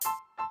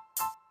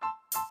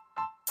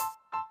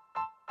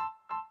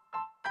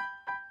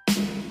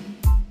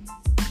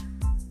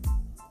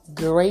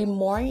Great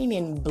morning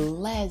and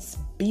blessed,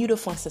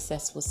 beautiful, and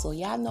successful. So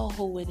y'all know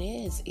who it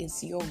is.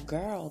 It's your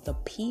girl, the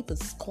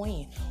People's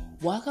Queen.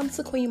 Welcome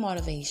to Queen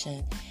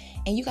Motivation.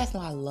 And you guys know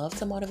I love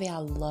to motivate, I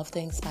love to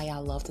inspire, I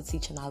love to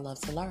teach, and I love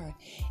to learn.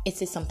 It's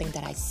just something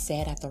that I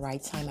said at the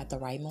right time, at the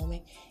right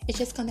moment. It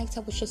just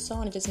connected with your soul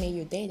and it just made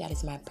your day. That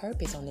is my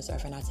purpose on this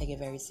earth, and I take it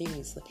very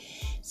seriously.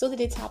 So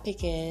today's topic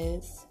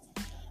is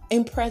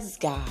impress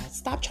God.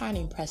 Stop trying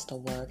to impress the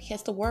world,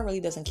 because the world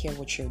really doesn't care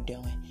what you're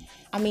doing.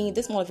 I mean,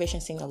 this motivation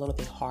seems a little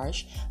bit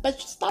harsh, but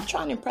stop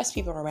trying to impress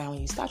people around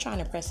you. Stop trying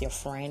to impress your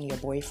friend, your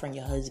boyfriend,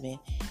 your husband,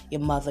 your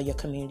mother, your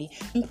community.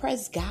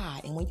 Impress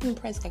God. And when you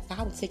impress God, God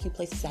will take you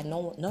places that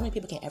no many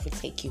people can ever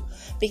take you.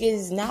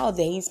 Because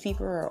nowadays,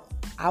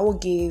 I will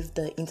give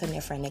the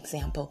internet for an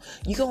example.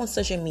 You go on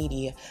social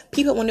media,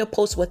 people want to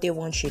post what they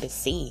want you to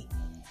see.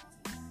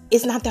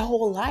 It's not their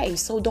whole life.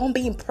 So don't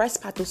be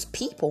impressed by those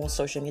people on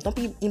social media. Don't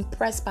be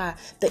impressed by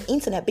the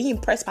internet. Be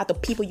impressed by the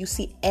people you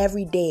see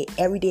every day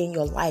in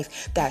your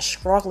life that are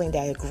struggling,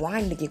 that are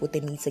grinding to get what they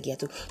need to get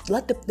to.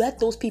 Let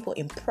those people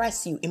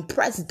impress you.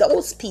 Impress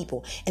those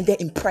people and then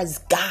impress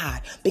God.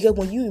 Because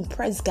when you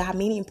impress God,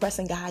 meaning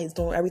impressing God is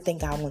doing everything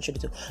God wants you to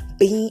do.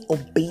 Being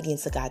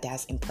obedient to God,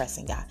 that's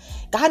impressing God.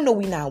 God know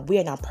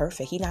we're not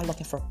perfect. He's not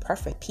looking for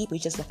perfect people.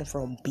 He's just looking for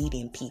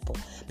obedient people.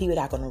 People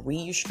that are going to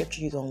read your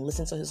scripture. You're going to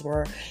listen to his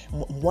word.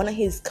 One of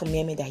his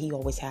commandments that he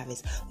always have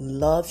is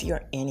love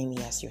your enemy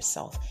as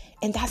yourself.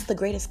 And that's the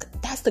greatest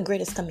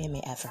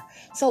commandment ever.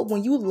 So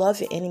when you love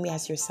your enemy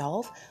as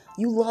yourself,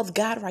 you love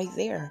God right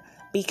there,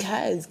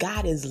 because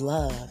God is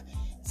love.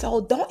 So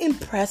don't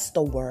impress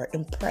the world,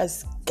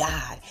 impress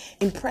God.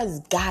 Impress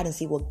God and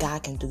see what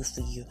God can do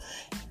for you.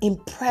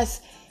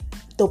 Impress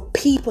the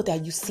people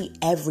that you see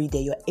every day,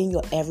 you're in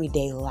your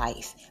everyday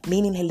life,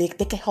 meaning they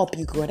can help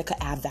you grow, they can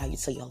add value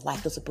to your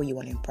life. Those people you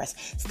want to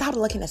impress. Stop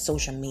looking at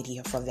social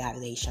media for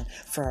validation,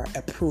 for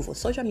approval.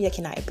 Social media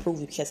cannot approve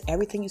you, because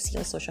everything you see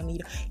on social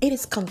media, it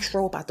is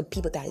controlled by the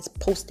people that is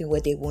posting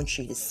what they want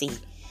you to see.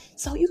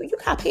 So you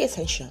gotta pay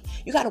attention.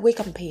 You gotta wake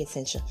up and pay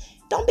attention.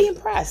 Don't be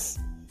impressed.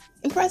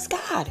 Impress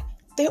God.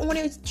 They're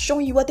only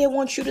showing you what they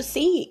want you to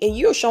see, and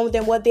you're showing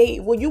them what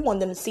you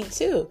want them to see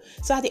too.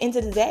 So at the end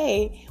of the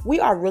day, we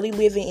are really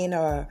living in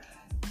a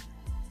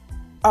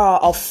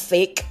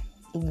fake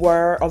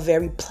world, a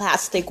very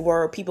plastic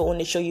world. People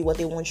only show you what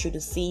they want you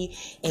to see,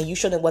 and you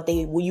show them what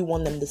you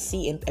want them to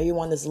see, and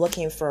everyone is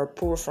looking for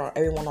approval from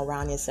everyone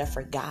around you except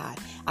for God.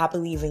 I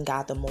believe in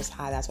God the Most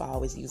High. That's why I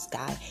always use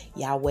God,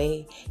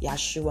 Yahweh,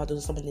 Yeshua.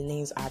 Those are some of the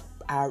names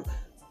I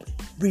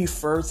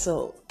refer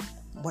to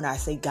when I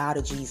say God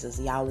or Jesus.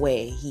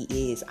 Yahweh,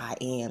 he is, I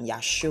am,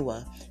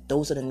 Yeshua.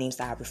 Those are the names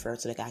that I refer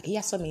to the God. He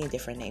has so many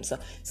different names. So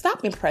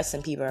stop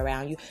impressing people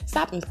around you.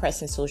 Stop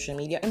impressing social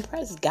media.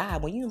 Impress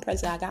God. When you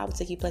impress God, God will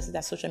take you places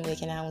that social media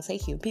cannot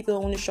take you.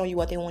 People only show you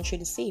what they want you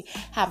to see.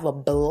 Have a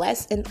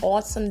blessed and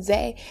awesome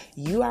day.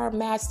 You are a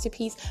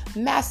masterpiece.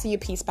 Master your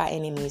piece by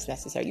any means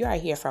necessary. You are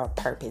here for a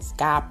purpose.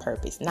 God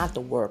purpose, not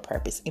the world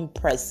purpose.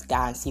 Impress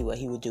God and see what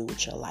he will do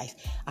with your life.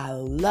 I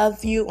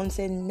love you.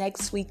 Until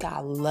next week,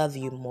 I love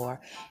you more.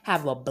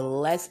 Have a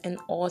blessed and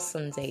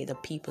awesome day. The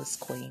People's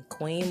Queen.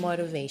 Queen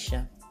Motivation.